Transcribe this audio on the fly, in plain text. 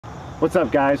What's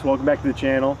up, guys? Welcome back to the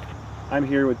channel. I'm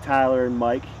here with Tyler and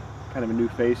Mike, kind of a new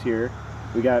face here.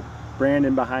 We got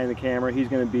Brandon behind the camera. He's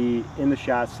going to be in the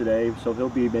shots today, so he'll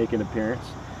be making an appearance.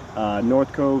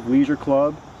 North Cove Leisure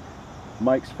Club.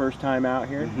 Mike's first time out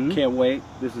here. Can't wait.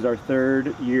 This is our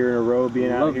third year in a row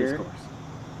being out here. Love this course.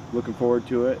 Looking forward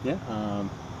to it. Yeah.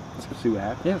 Let's go see what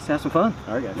happens. Yeah, let's have some fun.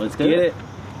 All right, guys. Let's get it.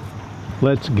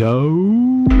 Let's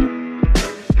go.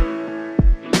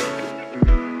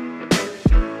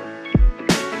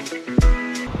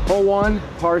 Hole 1,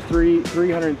 par 3,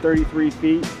 333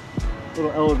 feet.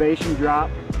 Little elevation drop.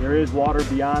 There is water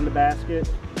beyond the basket.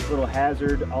 Little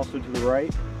hazard also to the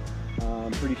right.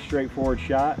 Pretty straightforward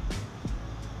shot,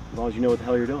 as long as you know what the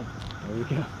hell you're doing. There we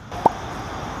go.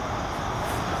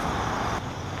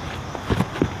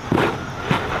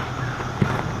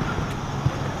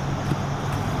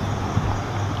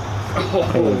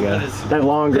 There you go. That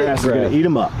long grass is going to eat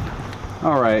them up.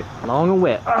 All right, long and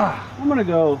wet. I'm gonna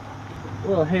go a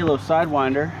little halo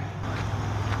sidewinder.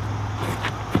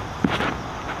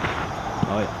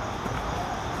 Oh yeah.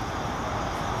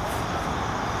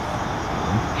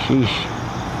 Sheesh.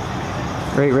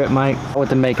 Great rip, Mike. What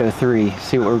to make of the 3?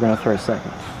 See what we're gonna throw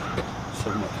second.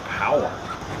 So much power.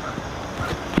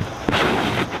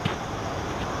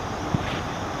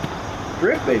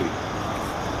 Rip, baby.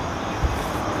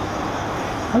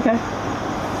 Okay.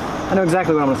 I know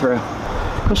exactly what I'm gonna throw.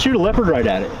 Let's shoot a leopard right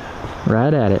at it.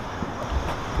 Right at it.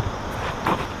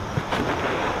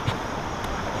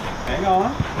 Hang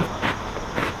on.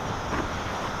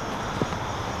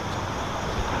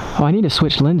 Oh, I need to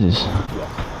switch lenses.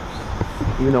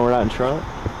 Even though we're not in Charlotte.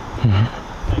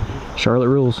 Charlotte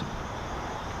rules.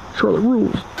 Charlotte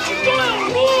rules.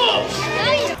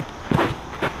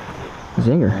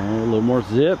 Zinger. A little more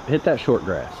zip. Hit that short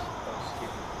grass.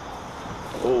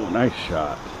 Oh, nice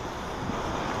shot.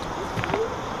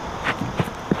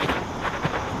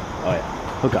 Oh yeah.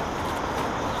 Hook up.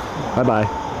 Bye-bye.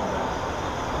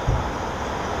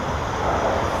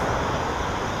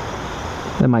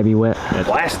 That might be wet. It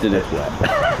blasted it wet.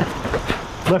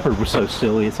 Leopard was so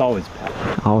silly. It's always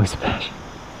passion. Always a passion.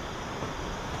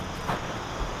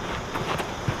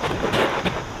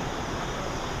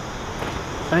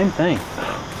 Same thing.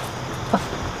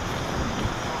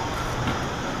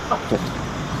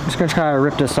 I'm just gonna try to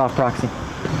rip this soft proxy.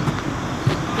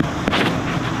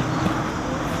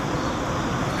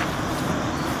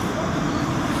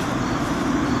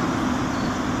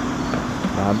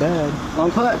 Not bad.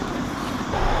 Long putt.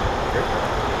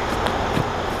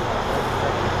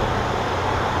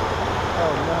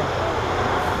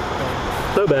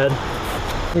 So bad.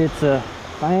 It's a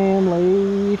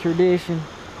family tradition.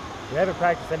 We haven't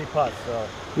practiced any putts, so.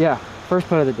 Yeah, first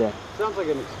putt of the day. Sounds like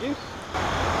an excuse.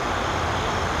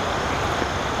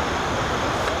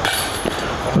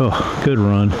 Oh, good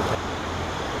run.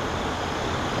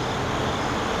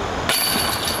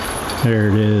 There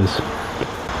it is.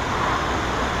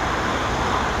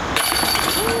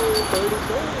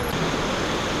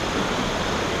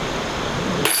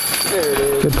 There it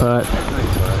is. Good putt.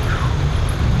 Nice putt.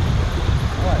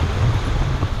 Alright.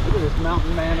 Look at this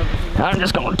mountain man over here. I'm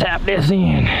just gonna tap this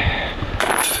in.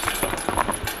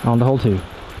 On to hole 2.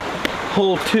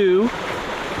 Hole 2,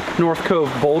 North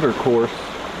Cove Boulder course.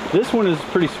 This one is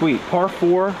pretty sweet. Par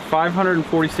 4,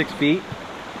 546 feet.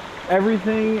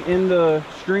 Everything in the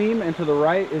stream and to the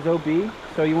right is OB.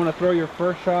 So you want to throw your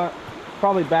first shot,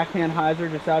 probably backhand hyzer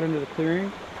just out into the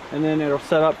clearing. And then it'll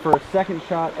set up for a second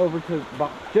shot over to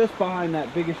just behind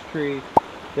that biggest tree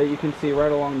that you can see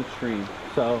right along the stream.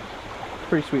 So,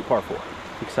 pretty sweet par 4.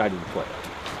 Excited to play.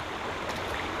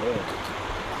 All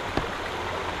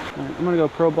right, I'm gonna go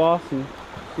pro boss and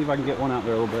see if I can get one out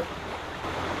there a little bit.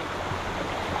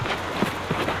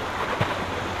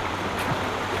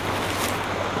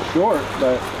 Short,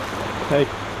 but hey,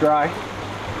 dry.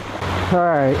 All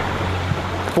right.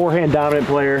 Forehand dominant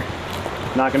player.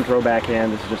 Not gonna throw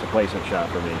backhand. This is just a placement shot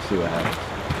for me. See what happens.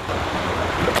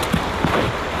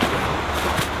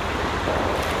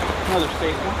 Another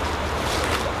safe one.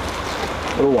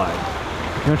 A little wide.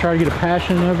 You wanna try to get a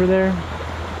passion over there?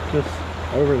 Just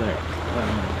over there.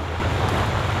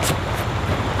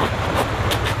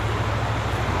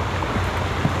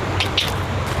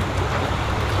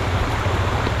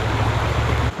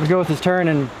 We'll go with his turn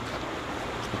and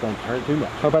Don't turn it too much.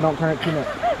 hope I don't turn it too much.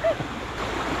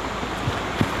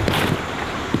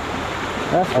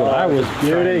 That's what I was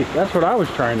beauty. That's what I was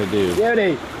trying to do.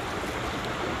 Beauty.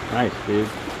 Nice, dude.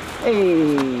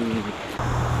 Hey!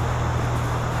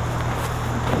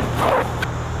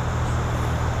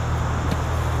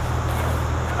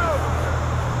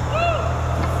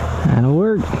 That'll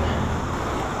work.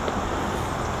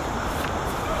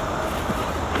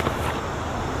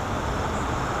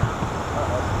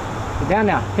 Down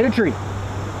now. Hit a tree.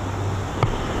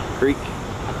 Creek.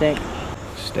 I think.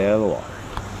 Stay out of the water.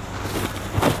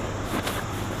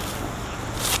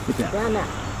 Get down. Down now.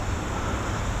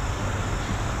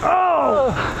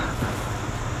 Oh!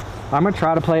 I'm gonna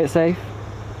try to play it safe,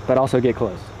 but also get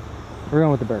close. We're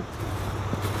going with the bird.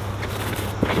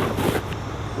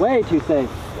 Way too safe.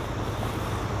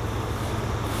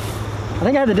 I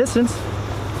think I had the distance.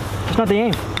 Just not the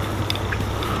aim.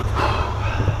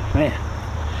 Man,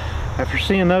 after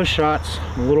seeing those shots,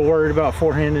 I'm a little worried about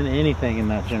forehanding anything in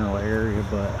that general area,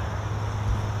 but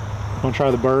I'm gonna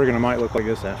try the berg and it might look like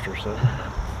this after, so.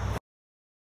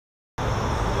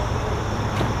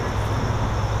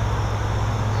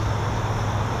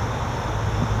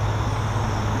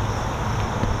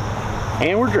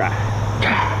 And we're dry.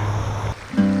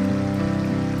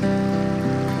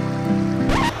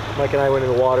 Mike and I went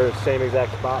in the water, the same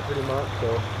exact spot pretty much,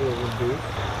 so it would do.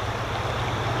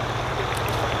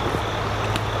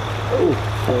 Oh,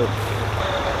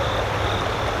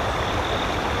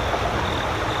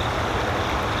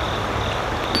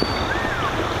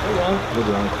 Good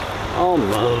run.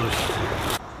 Almost.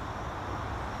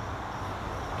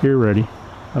 You're ready.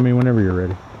 I mean, whenever you're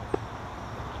ready.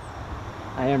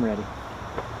 I am ready.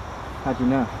 How'd you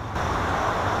know?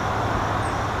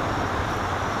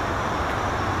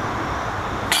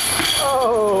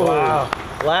 oh wow.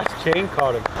 Last chain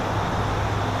caught him.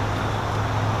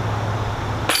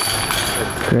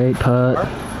 Great putt.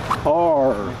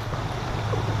 Hard.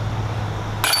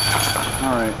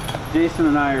 All right, Jason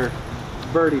and I are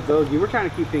birdie bogey. We're trying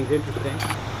to keep things interesting.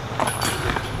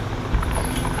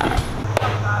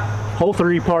 Hole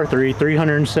 3, par 3,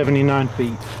 379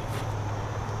 feet.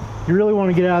 You really want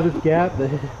to get out of this gap. The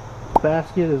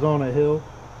basket is on a hill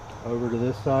over to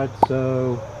this side,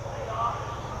 so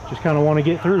just kind of want to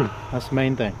get through. That's the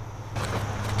main thing.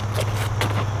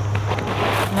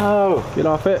 No, get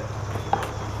off it.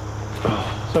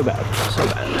 So bad, so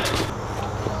bad.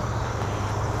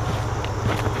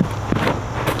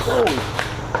 Oh,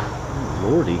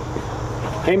 Lordy.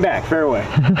 Came back, fairway.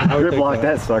 I would block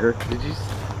that sucker. Did you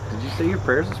say your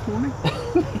prayers this morning?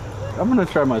 I'm gonna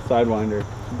try my sidewinder.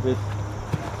 Just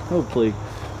hopefully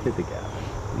hit the gap.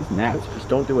 These gnats. Just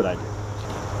don't do what I do.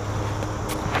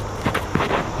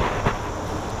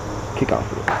 Kick off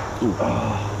with it. Ooh.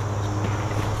 Oh.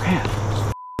 Man.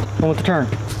 One with the turn.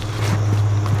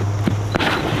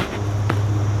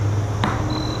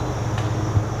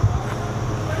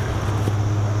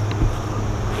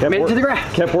 Made it to the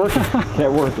grass. Kept working.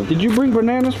 Kept working. Did you bring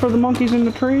bananas for the monkeys in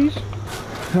the trees?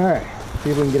 All right. See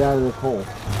if we can get out of this hole.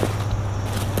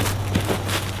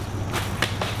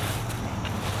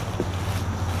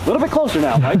 A little bit closer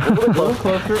now, Mike. A little bit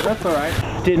Closer. That's all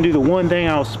right. Didn't do the one thing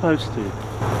I was supposed to.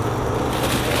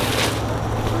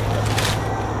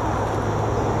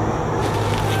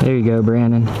 There you go,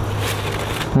 Brandon.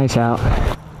 Nice out.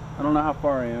 I don't know how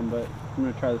far I am, but I'm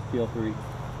gonna try the steel 3.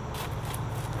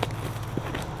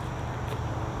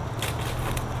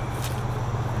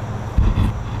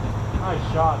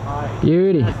 Nice shot, Mike.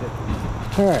 Beauty. All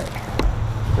right.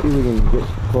 See if we can get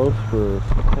close for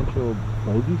potential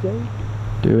bogey save.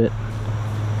 Do it.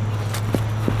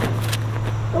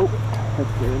 Oh,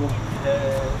 that's bearable.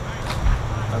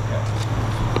 Okay.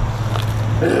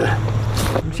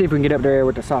 Let me see if we can get up there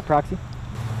with the soft proxy.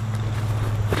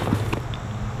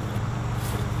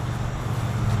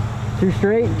 Too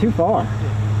straight, too far.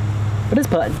 But it's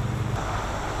putting.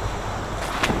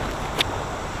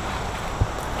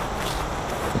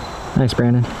 Nice,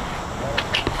 Brandon.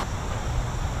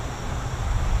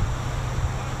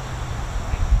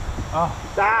 Oh,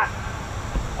 that!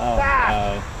 Oh,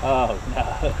 no. Oh,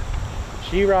 no.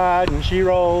 She riding, she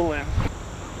rolling.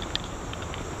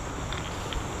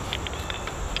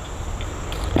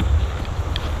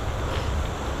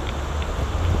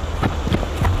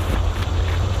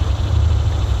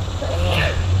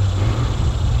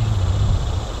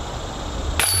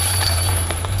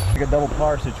 Like a double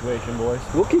par situation, boys.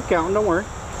 We'll keep counting, don't worry.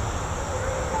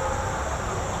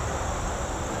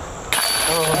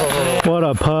 What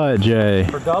a putt, Jay.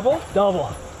 For double?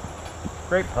 Double.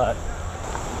 Great putt.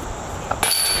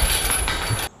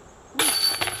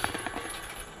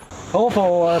 Hole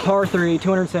 4, par 3,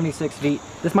 276 feet.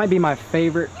 This might be my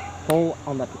favorite hole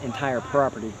on the entire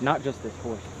property, not just this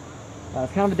course.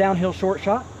 It's kind of a downhill short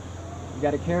shot. You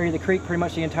got to carry the creek pretty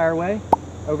much the entire way,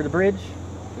 over the bridge,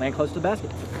 land close to the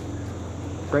basket.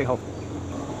 Great hole.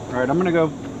 All right, I'm gonna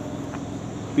go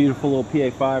beautiful little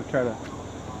PA5, try to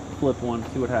flip one,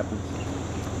 see what happens.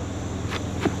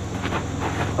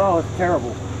 Oh, it's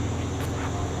terrible.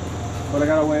 But I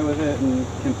got away with it and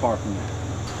can par from there.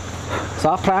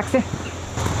 Soft proxy.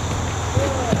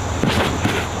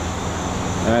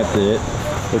 That's it.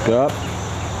 Look up.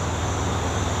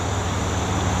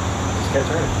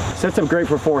 Sets up great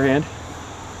for forehand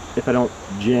if I don't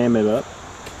jam it up.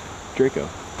 Draco.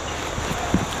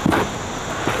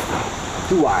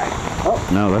 Too wide. Oh.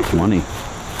 No, that's money.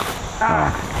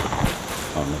 Ah.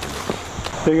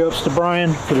 Big ups to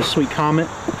Brian for the sweet comment.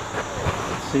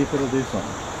 Let's see if it'll do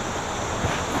something.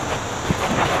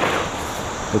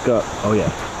 Look up. Oh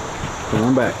yeah. Come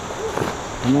on back.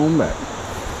 Come on back.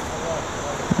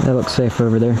 That looks safe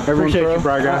over there. Appreciate you,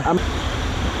 Brian. A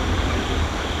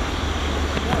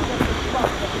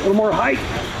little more height.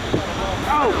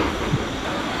 Oh!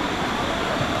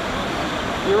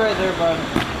 You're right there, bud.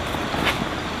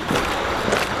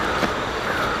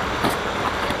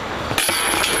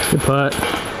 Good putt.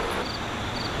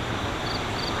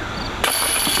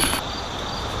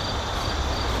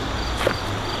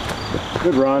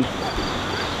 Good run.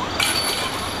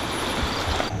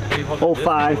 Hole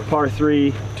 5, par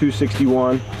 3,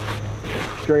 261.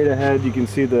 Straight ahead, you can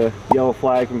see the yellow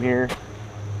flag from here.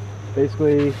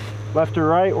 Basically, left or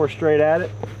right or straight at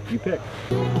it, you pick.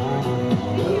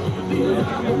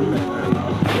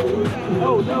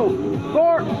 Oh no!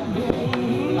 Four!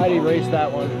 I'd erase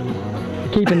that one.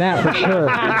 Keeping that for sure.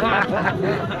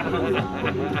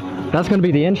 That's going to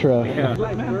be the intro. Yeah.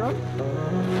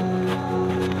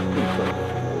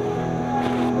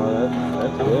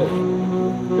 That's good.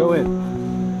 Go in.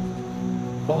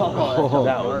 Oh,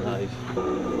 that was nice.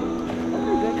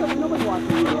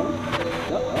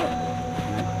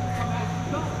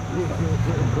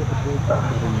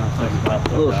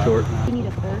 A little short. You need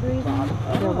a third reason?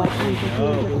 They're watching you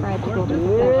fried to go to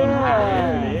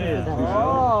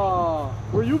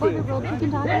Where you been? grilled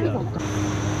chicken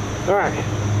tacos. Alright.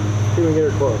 See if we can get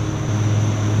her close.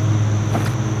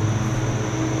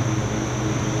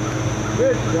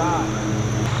 Good job.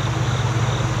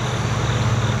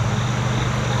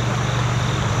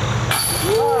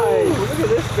 Nice. Look at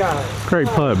this guy. Great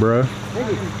putt, bro.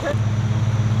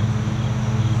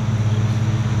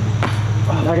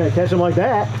 Not gonna catch him like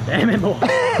that. Damn it, boy.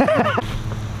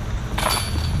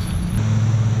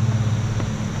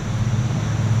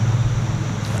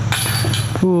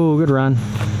 Ooh, good run.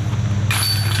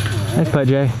 Nice putt,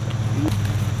 Jay.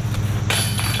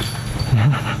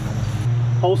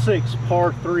 Hole 6,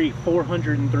 par 3,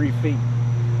 403 feet.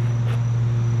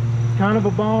 It's kind of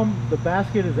a bomb. The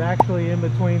basket is actually in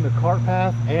between the cart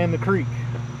path and the creek.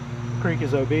 The creek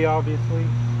is OB, obviously.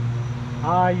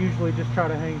 I usually just try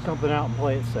to hang something out and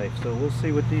play it safe, so we'll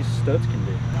see what these studs can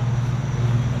do.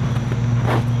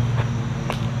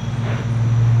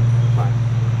 Fine.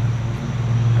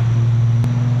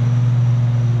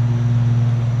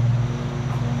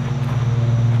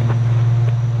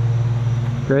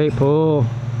 Great pull.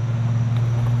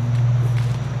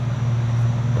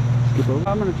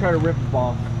 I'm going to try to rip the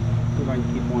ball. See if I can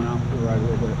keep one out to the right a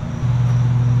little bit.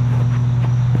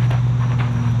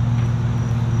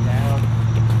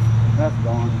 That's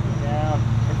gone. Yeah.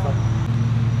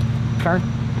 Turn.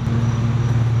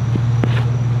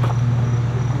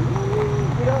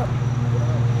 Get up.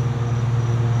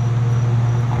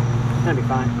 That'd be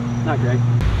fine. Not great.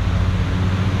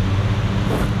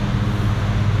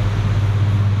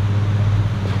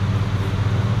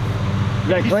 Is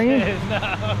that clean?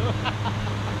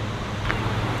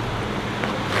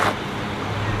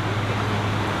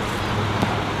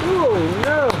 Oh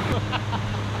no!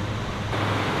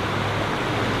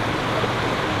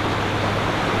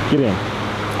 Get in.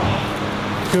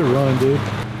 Good run, dude.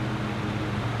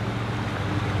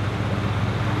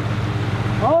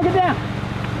 Oh, get down.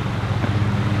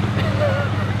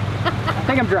 I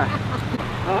think I'm dry.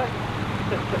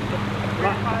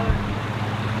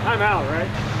 I'm out, right?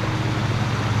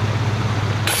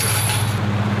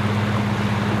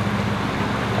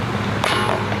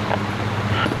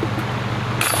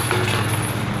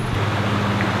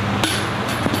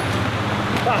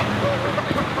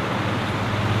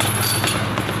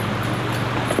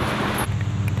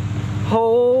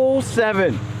 Hole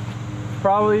 7.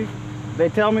 Probably, they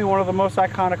tell me, one of the most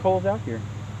iconic holes out here.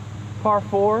 Par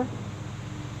 4.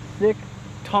 Sick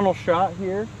tunnel shot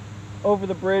here. Over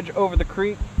the bridge, over the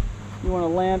creek. You want to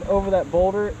land over that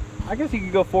boulder. I guess you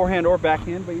could go forehand or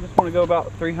backhand, but you just want to go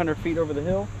about 300 feet over the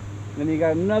hill. Then you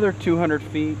got another 200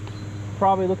 feet.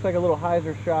 Probably looks like a little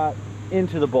hyzer shot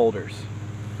into the boulders.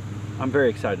 I'm very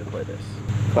excited to play this.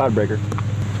 Cloud breaker.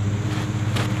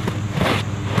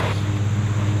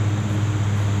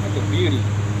 That's a beauty.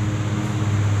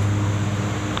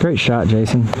 Great shot,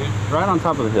 Jason. Right on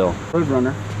top of the hill. Road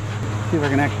runner. See if I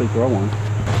can actually throw one.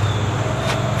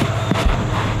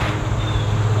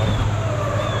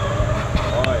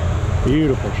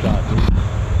 Beautiful shot, dude.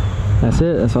 That's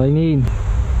it. That's all you need.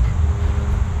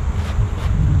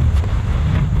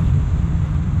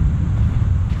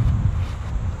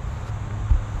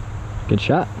 Good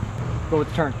shot. Go with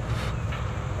the turn.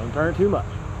 Don't turn too much.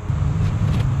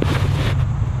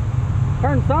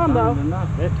 Turn some though.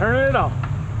 Turn it off.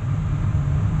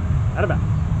 Out of bounds.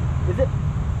 Is it?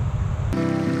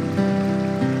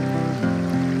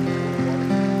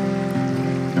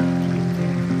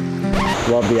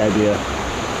 Love the idea.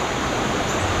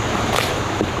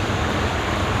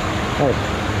 Hey,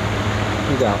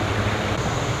 he's out.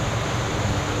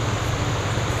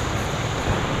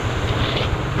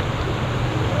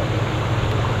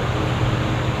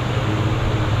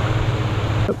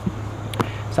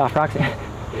 Soft rocks.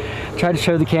 Tried to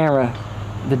show the camera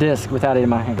the disc without it in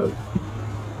my hand.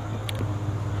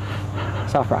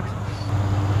 Soft rocks.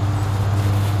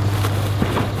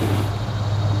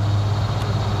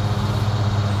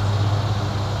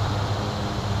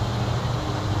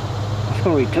 It's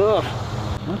gonna be tough.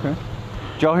 Okay.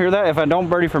 Did y'all hear that? If I don't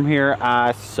birdie from here,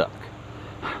 I suck.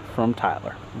 From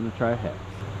Tyler. I'm gonna try a hex.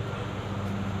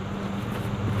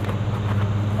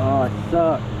 Oh, I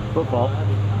suck. Football.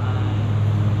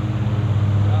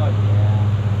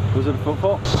 Was it a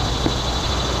football?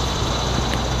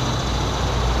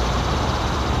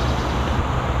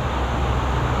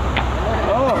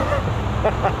 Oh!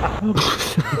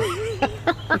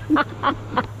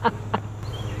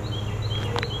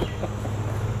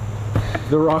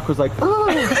 The rock was like,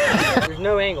 There's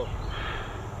no angle.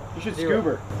 You should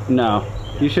scuba. no.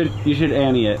 You should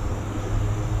Annie it.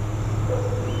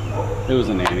 It was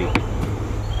an Annie.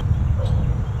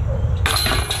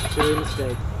 Silly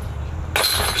mistake.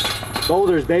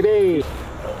 Boulders, baby!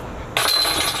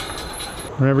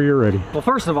 Whenever you're ready. Well,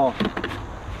 first of all,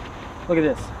 look at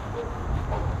this.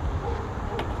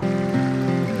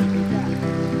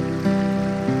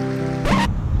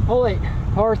 Hole 8,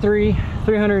 par 3,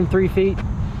 303 feet,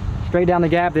 straight down the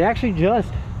gap. They actually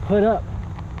just put up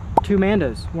 2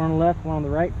 Mandos, one on the left, one on the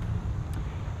right.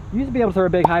 You used to be able to throw a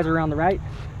big hyzer around the right,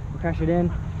 crash it in,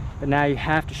 but now you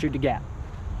have to shoot the gap.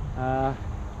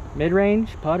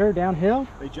 Mid-range, putter, downhill.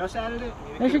 They just added it?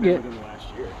 They should get within the last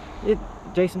year.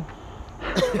 Jason.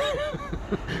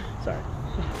 Sorry.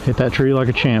 Hit that tree like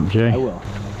a champ, Jay. I will.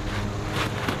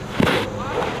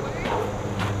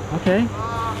 Okay.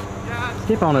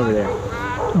 Skip on over there.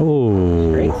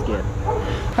 Oh. Great skip.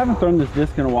 I haven't thrown this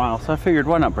disc in a while, so I figured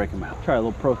why not break him out? Try a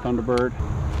little Pro Thunderbird.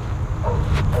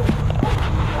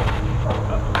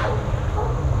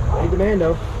 Hey,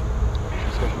 Demando.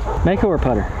 Mako or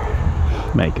putter?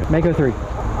 Make it. Mako 3.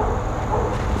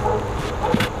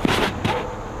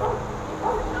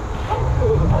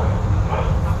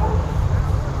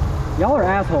 Y'all are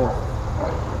assholes.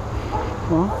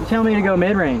 Well, you tell me to go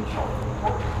mid-range.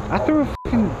 I threw a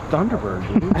fucking Thunderbird,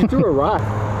 dude. I threw a rock.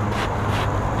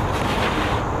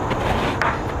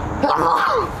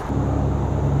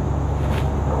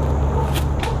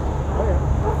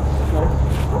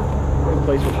 Good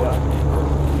placement shot.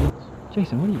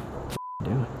 Jason, what are you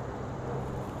doing?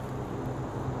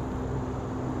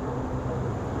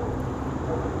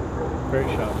 Great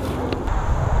shot.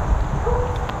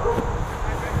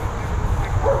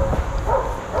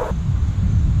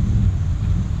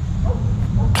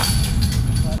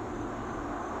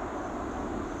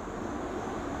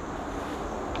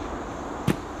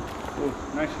 Ooh,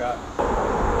 nice shot.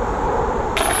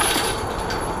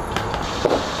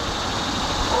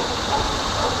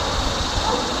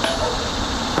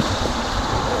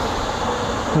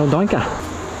 No doinka.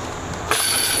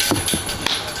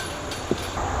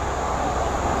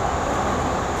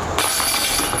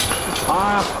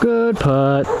 Good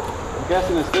putt. I'm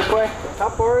guessing it's this way? How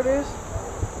far it is?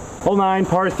 Hole 9,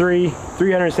 par 3,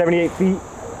 378 feet.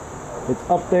 It's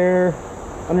up there,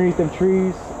 underneath them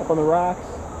trees, up on the rocks.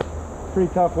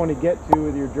 Pretty tough one to get to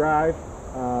with your drive.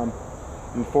 I'm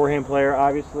a forehand player,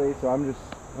 obviously, so I'm just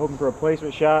hoping for a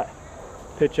placement shot,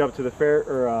 pitch up to the fair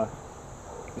or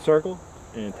the circle,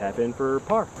 and tap in for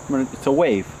par. It's a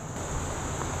wave.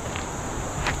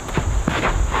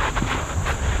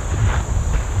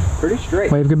 Pretty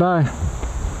straight. Wave goodbye.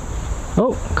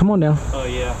 Oh, come on down. Oh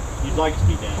yeah, you'd like to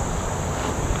be down.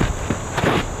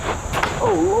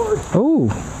 Oh Lord. Oh.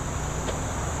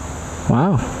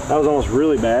 Wow. That was almost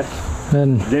really bad.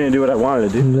 Then Didn't do what I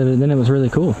wanted to do. it was really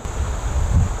cool. That's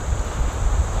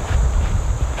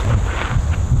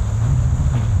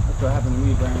what happened to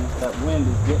me, Brandon. That wind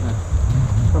is getting us.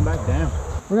 Come back down.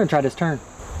 We're gonna try this turn.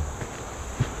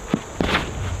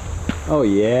 Oh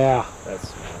yeah. That's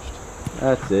smashed.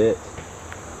 That's it.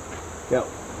 Go.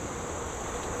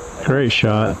 Great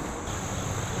shot.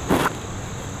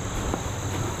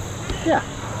 Yeah.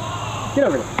 Get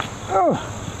over there. Oh,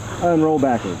 and roll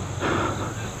backward.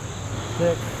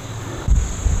 6.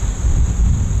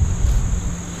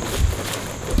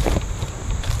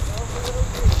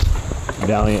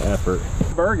 Valiant effort.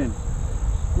 Bergen.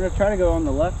 I'm gonna try to go on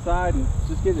the left side and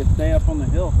just get it to stay up on the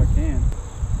hill if I can.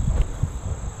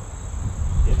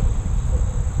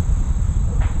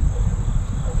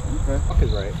 Okay. Fuck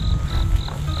is right.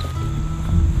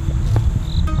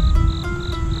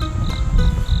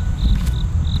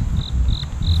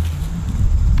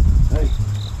 Hey.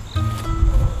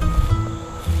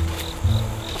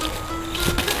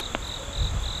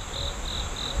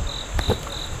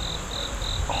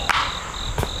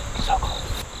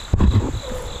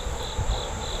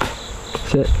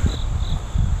 Sit.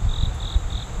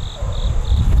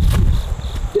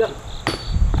 Get up.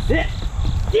 Sit.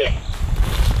 Get.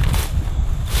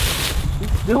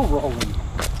 He's still rolling.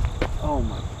 Oh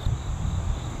my.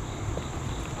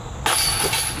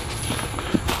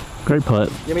 Great putt.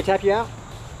 You want me to tap you out?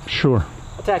 Sure.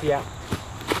 I'll tap you out.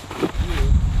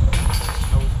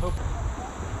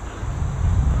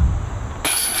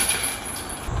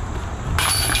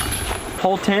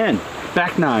 Hole 10,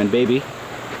 back 9, baby.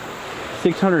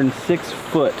 606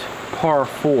 foot par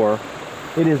 4.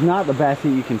 It is not the basket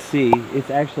you can see.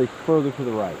 It's actually further to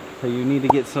the right. So you need to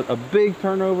get a big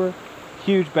turnover,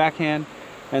 huge backhand,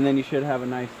 and then you should have a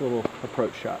nice little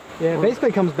approach shot. Yeah, it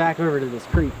basically comes back over to this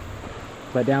creek,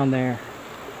 but down there.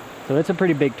 So it's a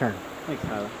pretty big turn. Thanks,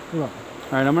 Tyler. You're welcome.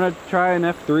 All right, I'm gonna try an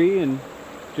F3 and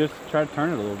just try to turn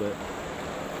it a little bit.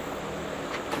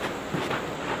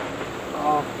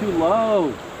 Oh, too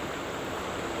low.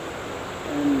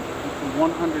 And it's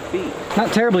 100 feet.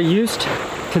 Not terribly used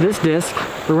to this disc.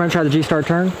 We're going to try the G-Star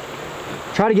turn.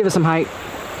 Try to give it some height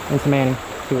and some manning.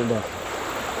 See what it does.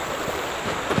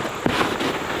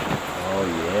 Oh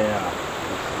yeah.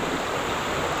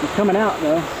 It's coming out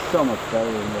though. So much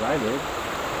better than what I did.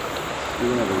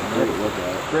 You have a great look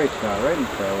at it. Great shot, right in the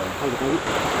fairway.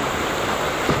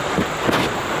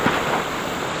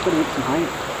 Put it some height.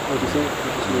 Like you said.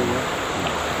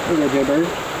 There you go, Joe Bird.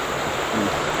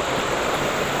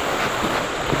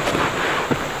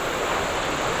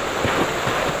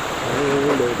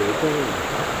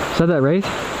 Is that Wraith?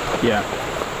 Yeah.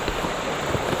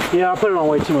 Yeah, I put it on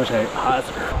way too much height. All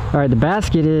right, the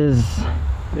basket is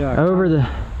over the...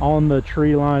 On the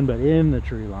tree line, but in the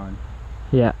tree line.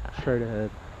 Yeah. Straight ahead.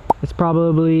 It's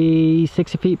probably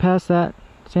 60 feet past that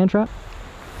sand trap.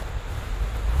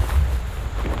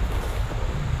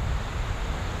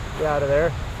 Get out of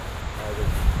there.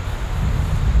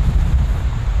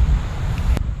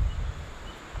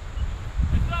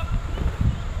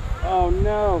 Oh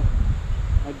no.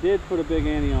 I did put a big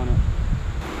ante on it.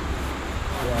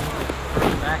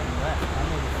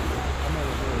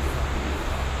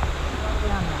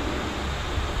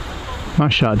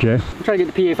 Nice shot, Jay. I'm trying to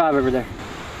get the PA5 over there.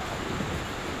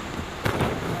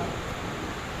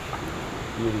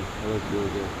 Beauty. That looks really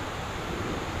good.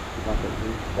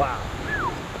 Wow.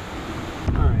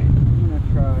 Alright, I'm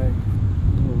gonna try a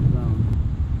little zone.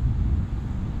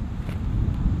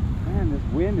 Man, this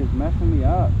wind is messing me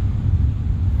up.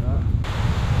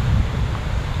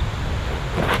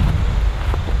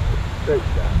 Great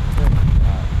shot.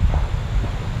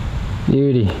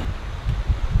 Beauty.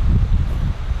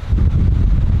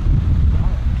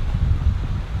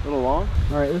 A little long?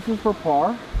 Alright, this is for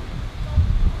par.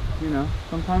 You know,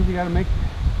 sometimes you gotta make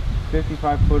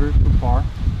 55 footers for par.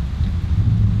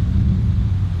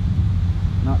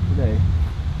 Not today.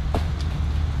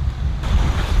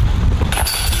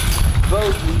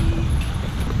 Bogey.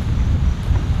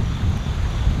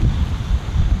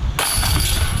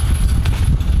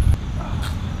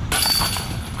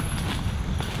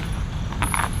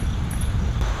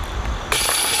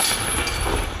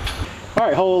 All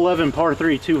right, hole 11, par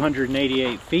 3,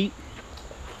 288 feet.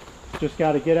 Just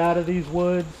got to get out of these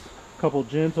woods. A couple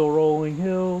gentle rolling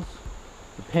hills.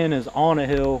 The pin is on a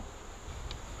hill.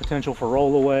 Potential for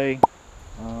roll away.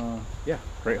 Yeah,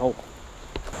 great hole.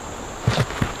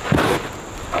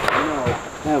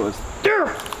 That was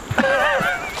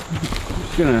I'm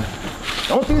just gonna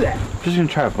Don't do that. just gonna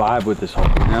try to vibe with this hole,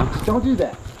 you know? Don't do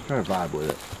that. Try to vibe with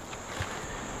it.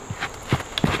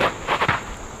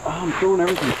 Oh, I'm throwing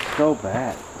everything so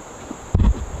bad.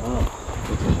 Oh,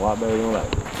 this is a lot better than what I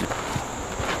did.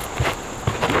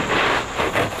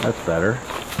 That's better.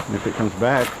 If it comes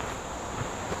back.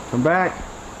 Come back.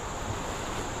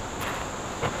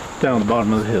 Down the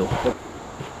bottom of the hill. Oh,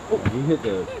 you hit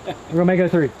the... We're gonna make it a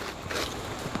 3.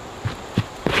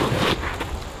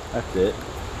 That's it.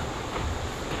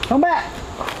 Come back!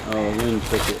 Oh, the wind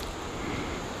took it.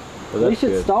 Well, At least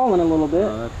it's stalling a little bit.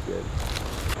 Oh, that's good.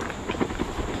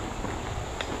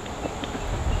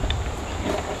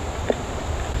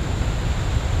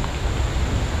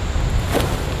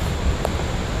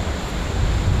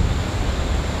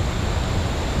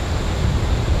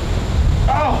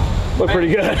 Looked pretty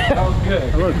good. That was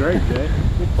good. That looked great, Jay.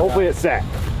 Hopefully it's set.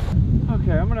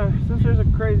 Okay, I'm gonna, since there's a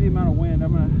crazy amount of wind,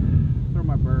 I'm gonna throw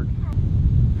my bird.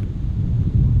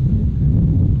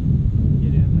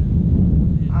 Get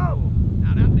in there. Oh!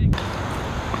 Now that thing.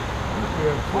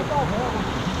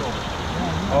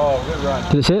 Oh, good run.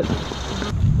 Did this hit?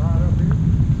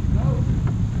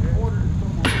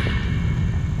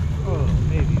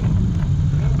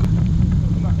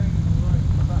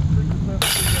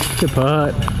 Good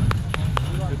putt.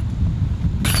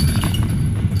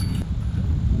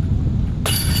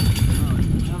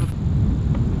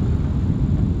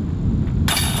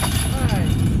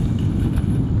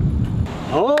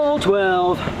 Hole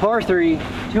 12, par 3,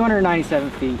 297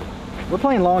 feet. We're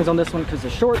playing longs on this one because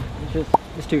it's short.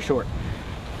 It's too short.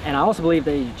 And I also believe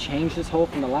they changed this hole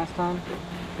from the last time.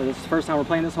 So this is the first time we're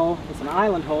playing this hole. It's an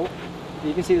island hole.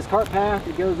 You can see this cart path.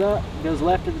 It goes up, it goes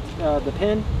left to the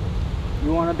pin.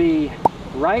 You want to be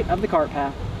right of the cart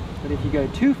path, but if you go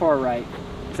too far right,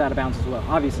 it's out of bounds as well.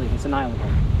 Obviously, it's an island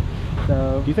hole.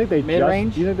 So Do you think they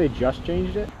mid-range? Do you think they just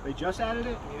changed it? They just added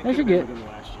it? I mean, They should get within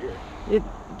the last year. it,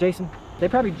 Jason. They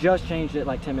probably just changed it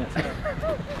like 10 minutes ago.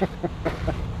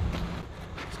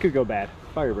 This could go bad.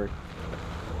 Firebird.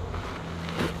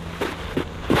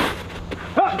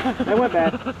 That went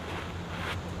bad.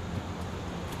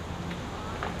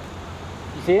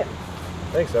 You see it?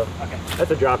 I think so. Okay.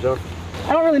 That's a drop zone.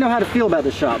 I don't really know how to feel about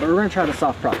this shot, but we're going to try the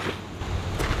soft proxy.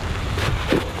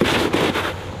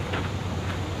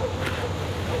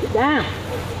 Get down.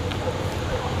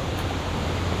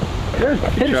 Good.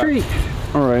 Hit a tree.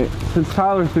 All right, since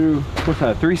Tyler threw, what's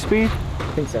that, 3 speed?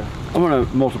 I think so. I'm gonna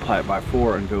multiply it by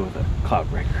 4 and go with a cloud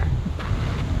breaker.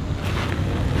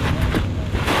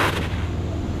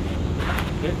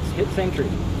 Hit the same tree.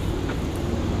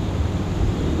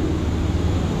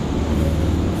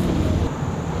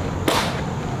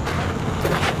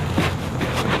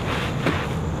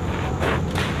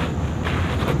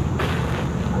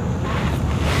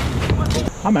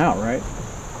 I'm out, right?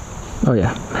 Oh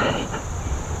yeah.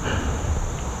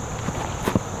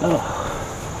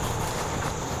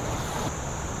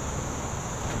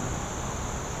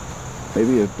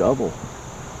 Maybe a double.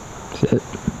 Sit.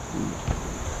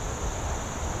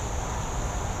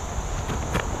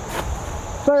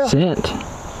 Sent.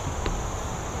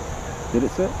 Did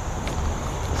it sit?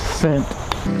 Sent.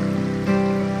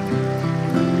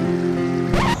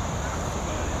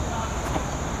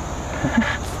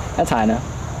 That's high enough.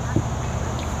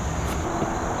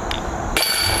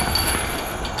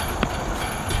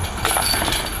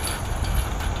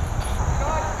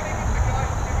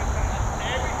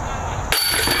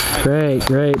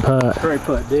 Great putt. Great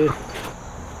putt, dude.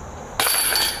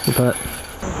 Good putt.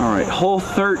 All right, hole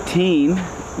 13.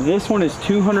 This one is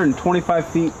 225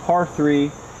 feet, par 3.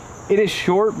 It is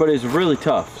short, but it's really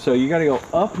tough. So you gotta go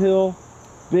uphill,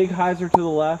 big hyzer to the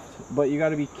left, but you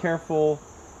gotta be careful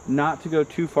not to go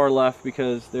too far left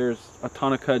because there's a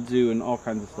ton of kudzu and all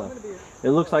kinds of stuff.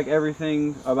 It looks like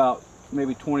everything about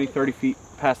maybe 20, 30 feet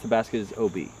past the basket is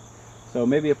OB. So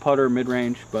maybe a putter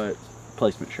mid-range, but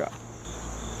placement shot.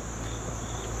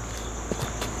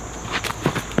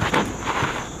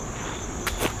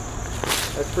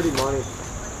 That's pretty money. It's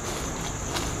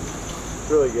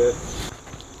really good.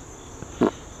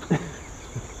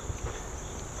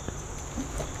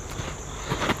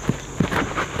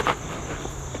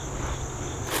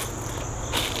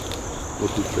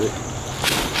 Looking straight.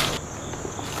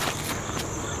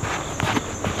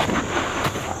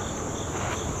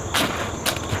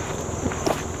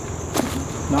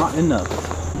 Not enough.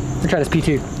 Let's try this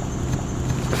P2.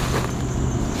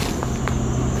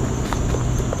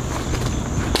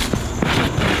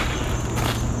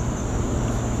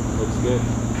 Looks good.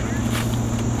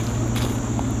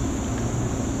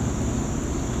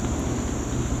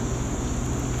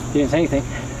 You didn't say anything.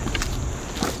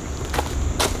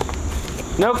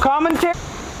 No commentary.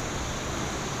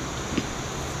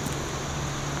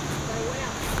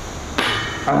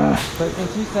 But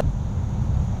since you said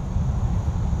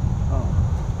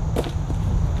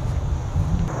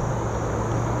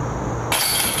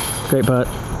great putt.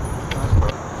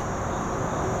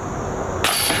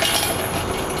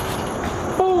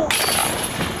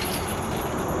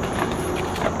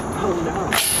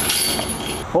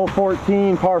 Hole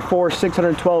 14, par 4,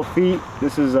 612 feet.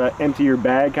 This is a empty your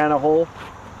bag kind of hole.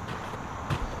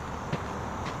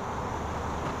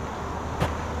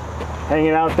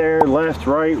 Hanging out there, left,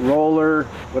 right, roller,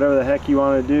 whatever the heck you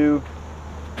want to do.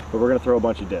 But we're going to throw a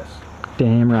bunch of discs.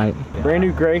 Damn right. Brand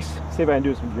new Grace. See if I can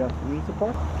do some adjustments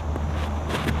apart.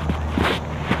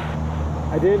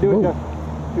 I didn't do it just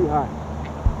too high. I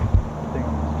think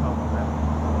I'm just top of that.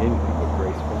 Anything but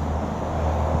graceful.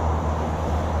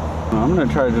 I'm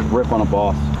gonna try to just rip on a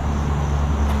boss.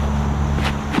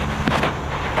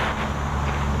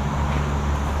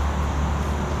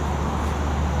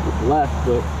 It's left,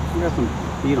 but you got some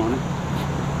feet on it.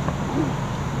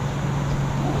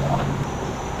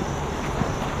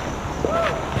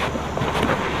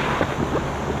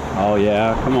 Oh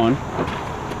yeah, come on.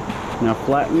 Now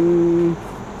flatten.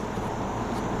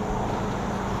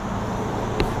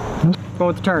 Go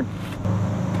with the turn.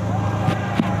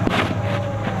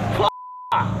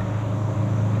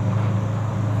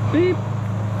 Beep.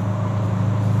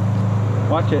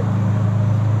 Watch it.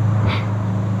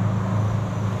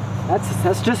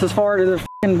 That's just as far to the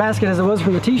f***ing basket as it was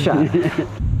from the tee shot.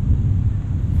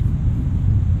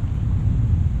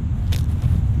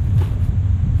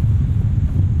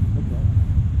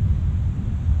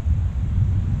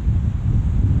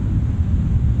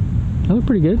 That looked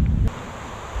pretty good.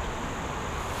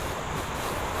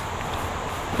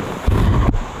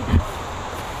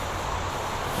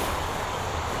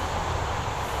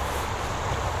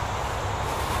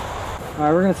 All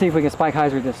right, we're gonna see if we can spike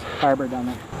hyzer this firebird down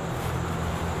there.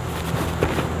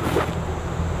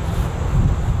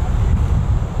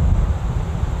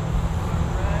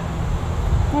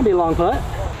 Might be a long putt.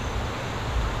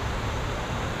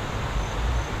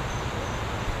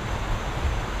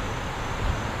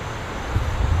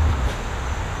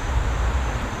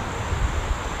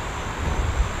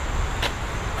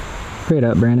 Straight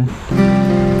up, Brandon.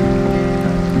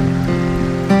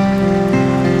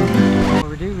 What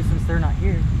we do is, since they're not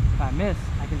here, if I miss,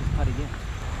 I can just putt again.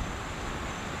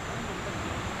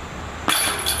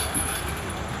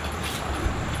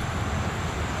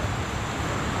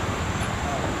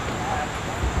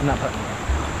 I'm not putting it.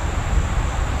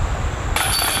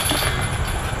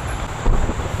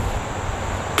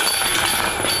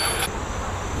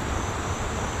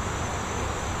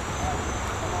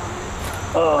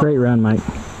 Great run, Mike.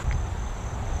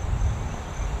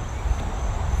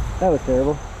 That was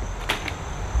terrible.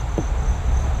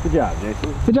 Good job,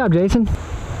 Jason. Good job, Jason.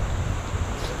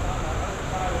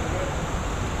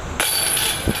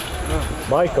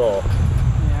 Michael.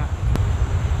 Yeah.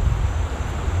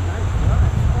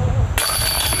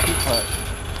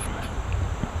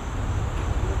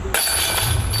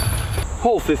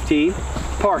 Hole 15,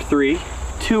 par 3,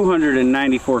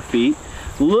 294 feet.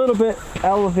 A little bit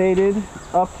elevated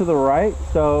up to the right,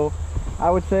 so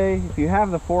I would say if you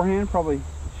have the forehand, probably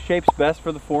shapes best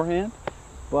for the forehand,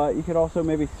 but you could also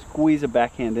maybe squeeze a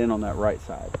backhand in on that right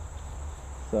side.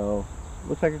 So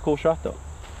looks like a cool shot though.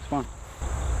 It's fun.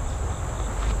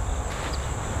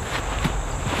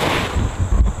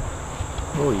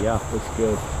 Oh yeah, that's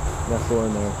good. Nestle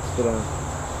in there. Sit down.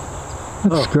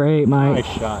 That's great, Mike.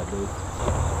 Nice shot, dude.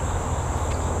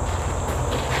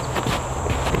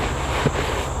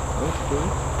 That's good.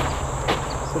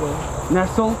 Sit down.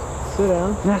 Nestle, Sit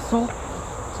down. nestle.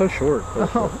 So short.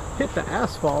 Oh, hit the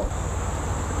asphalt.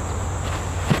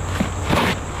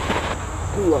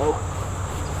 Low.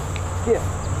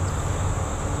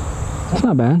 That's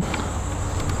not bad.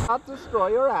 I'll destroy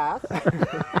your ass.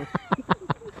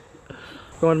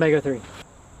 Going Mega 3.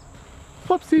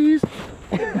 Whoopsies.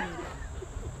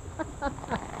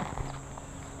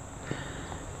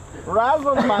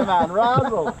 Razzle, my man,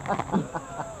 razzle.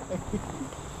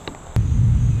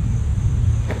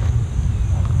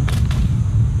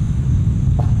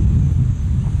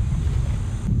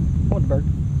 Hold the bird.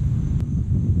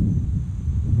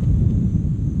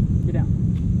 Get down.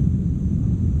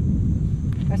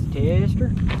 That's a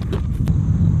tester.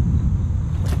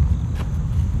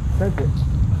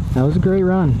 That was a great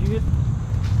run.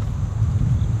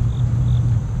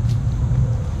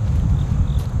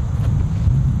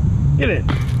 Get it.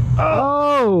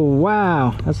 Oh,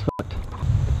 wow. That's fucked.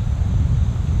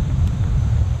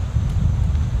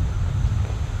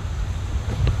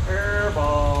 Air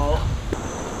ball.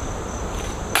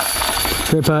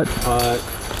 Great putt.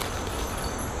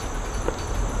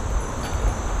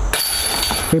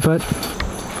 Great putt.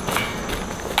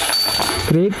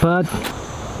 Great putt.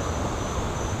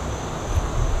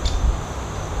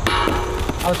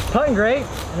 I was putting great,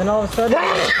 and then all of a sudden,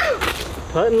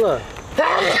 Putting luck.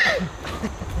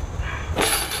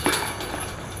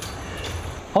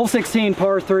 hole 16,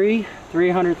 par 3,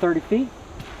 330 feet.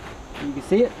 You can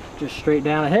see it, just straight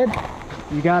down ahead.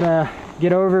 You gotta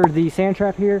get over the sand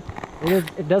trap here.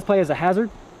 It does play as a hazard.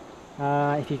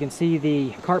 If you can see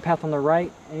the cart path on the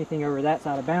right, anything over that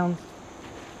side of bounds.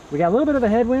 We got a little bit of a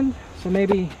headwind, so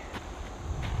maybe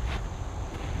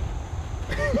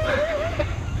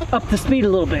up the speed a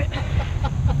little bit.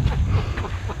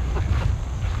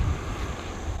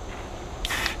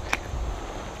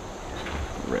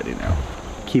 Ready now.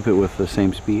 Keep it with the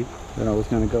same speed. that I was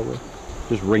gonna go with.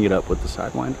 Just ring it up with the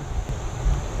Sidewinder.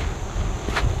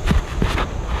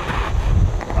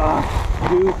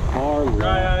 Too far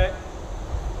left.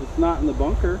 It's not in the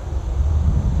bunker.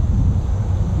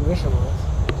 I wish it was.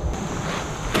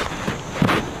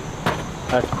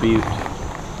 That's beaut.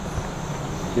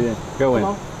 Get in. Go in.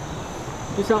 Come on.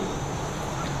 Do something.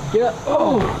 Get up.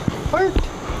 Oh! Worked!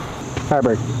 Fire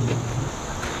bird.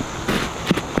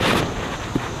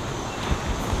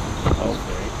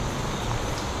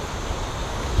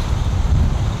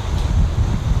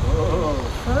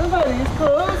 Somebody's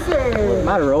closer!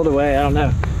 Might have rolled away, I don't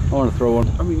know. I want to throw one.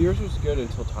 I mean, yours was good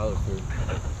until Tyler threw.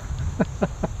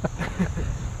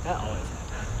 That always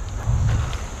happens.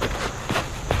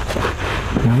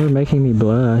 Now they're making me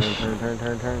blush. Turn.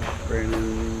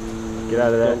 Brandon, Get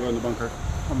out of that. Don't go in the bunker.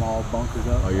 I'm all bunkered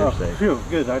up. Oh, you're safe. Phew,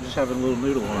 good. I just have a little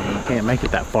noodle on it. I can't make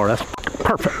it that far. That's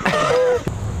perfect.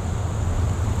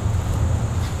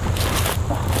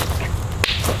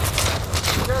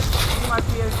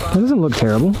 That doesn't look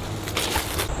terrible.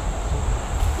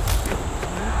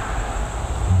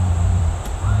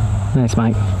 Nice,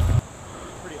 Mike.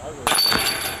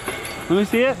 Let me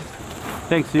see it.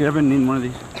 Thanks, dude. I've been needing one of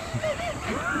these.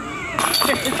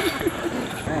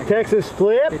 Texas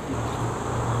flip. Ooh,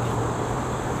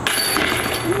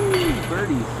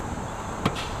 birdies.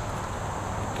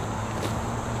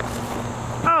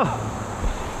 Oh!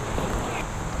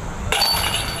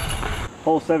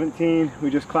 Hole 17, we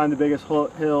just climbed the biggest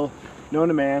hill known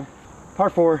to man. Par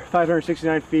 4,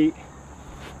 569 feet.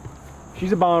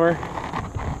 She's a bomber.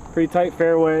 Pretty tight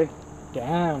fairway.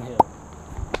 Downhill.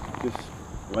 Just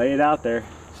lay it out there.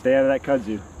 Stay out of that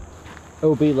kudzu.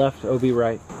 OB left, OB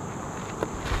right.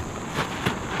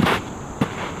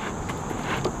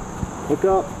 Hook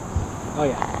up. Oh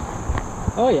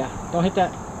yeah. Oh yeah. Don't hit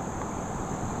that.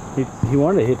 He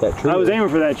wanted to hit that tree. I was aiming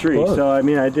for that tree, Close. so I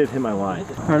mean I did hit my line.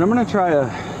 All right, I'm gonna try a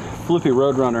flippy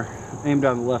Roadrunner. Aim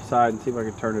down the left side and see if I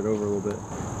can turn it over a little bit.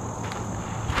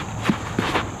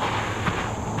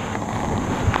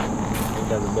 Aim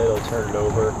down the middle, turn it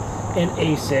over. And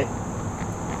ace it.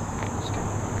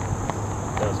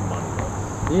 That was money, bro.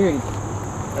 Dude.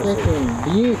 Freaking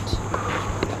beaut.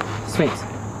 Sphinx.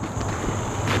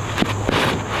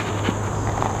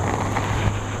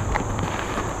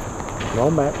 Roll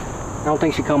back. I don't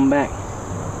think she's coming back.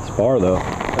 It's far though.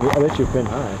 I bet you've been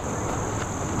high.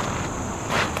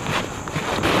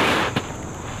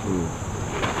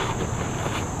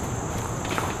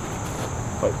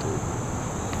 Fight through.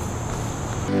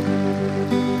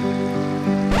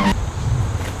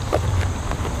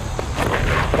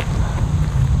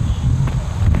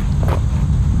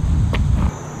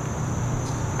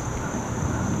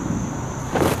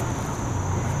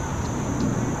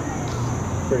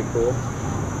 Pretty cool.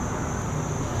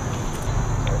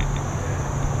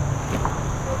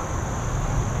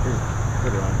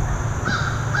 Good run.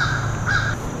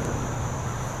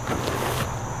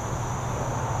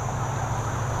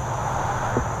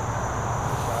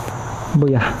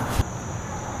 Booyah.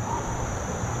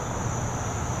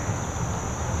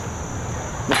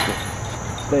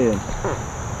 Stay in.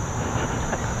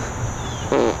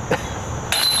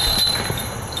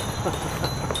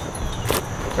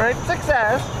 Great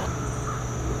success.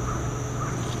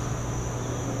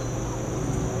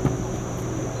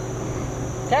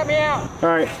 Tap me out. All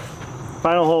right,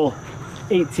 final hole,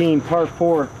 18, par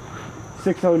 4,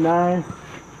 609.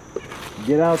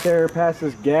 Get out there past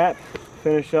this gap,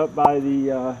 finish up by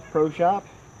the pro shop.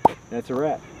 That's a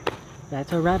wrap.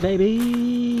 That's a wrap,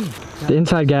 baby. The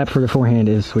inside gap for the forehand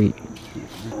is sweet.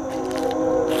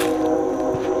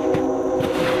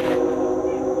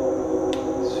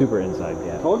 Super inside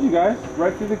gap. Told you guys,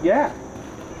 right through the gap.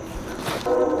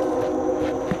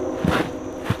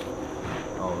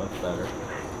 Oh, that's better.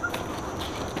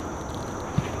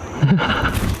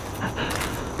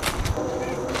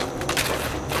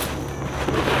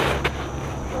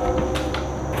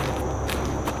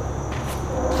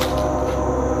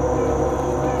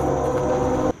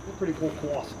 Pretty cool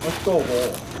course. Let's go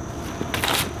ball.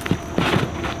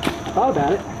 Thought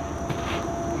about it.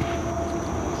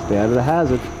 Stay out of the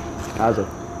hazard. Hazard.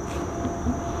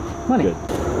 Money. Good.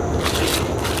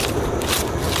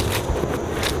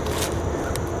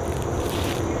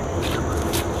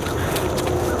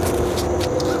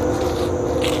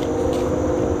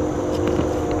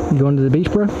 You going to the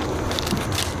beach, bro? I'm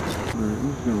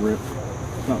just gonna rip.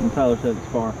 Something Tyler said it's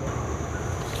far.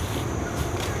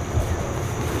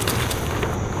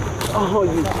 Oh,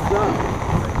 you suck.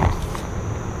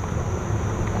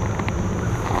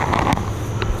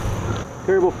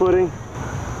 Terrible footing.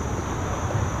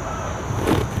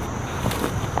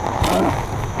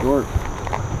 Short.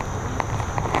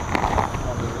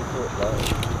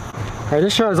 All right,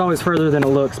 this shot is always further than it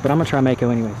looks, but I'm gonna try Mako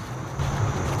anyways.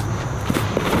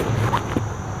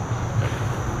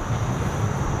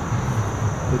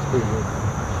 It's pretty good.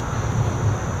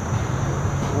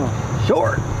 Oh,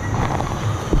 short.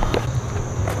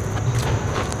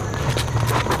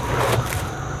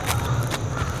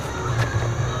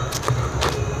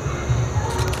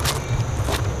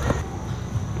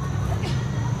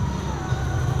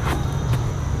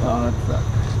 Oh, that sucks.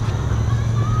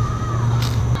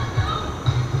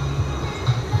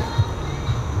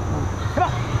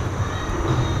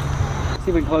 See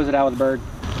if we can close it out with a bird.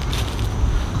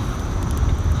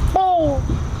 Oh!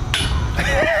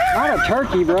 Not a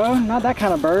turkey, bro. Not that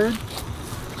kind of bird.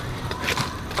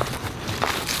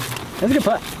 That's a good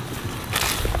putt.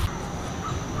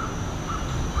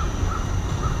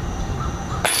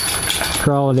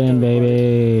 Crawl it in,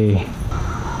 baby.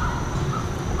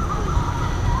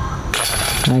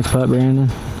 Nice putt,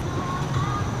 Brandon.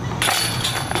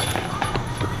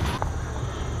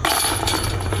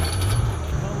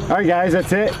 All right, guys,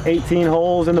 that's it. 18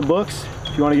 holes in the books.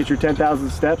 If you want to get your 10,000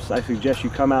 steps, I suggest you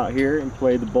come out here and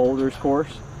play the Boulders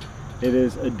course. It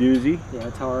is a doozy. Yeah,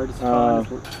 it's hard. It's fun.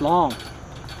 It's long.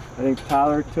 I think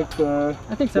Tyler took the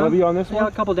W on this one. Yeah,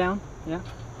 a couple down. Yeah.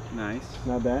 Nice.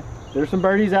 Not bad. There's some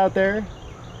birdies out there.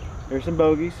 There's some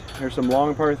bogeys. There's some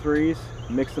long par threes.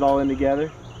 Mix it all in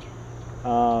together.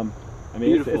 I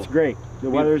mean, it's great. The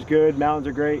weather's good. Mountains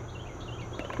are great.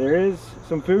 There is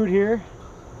some food here.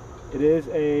 It is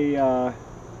a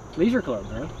leisure club,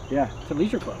 right? Yeah. It's a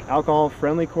leisure club.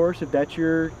 Alcohol-friendly course if that's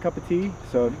your cup of tea.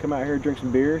 So if you come out here and drink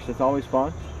some beers, it's always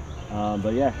fun.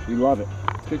 But yeah, we love it.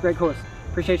 It's a good, great course.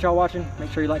 Appreciate y'all watching.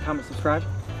 Make sure you like, comment, subscribe.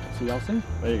 See y'all soon.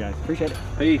 Later, guys. Appreciate it.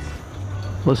 Peace.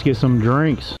 Let's get some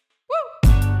drinks.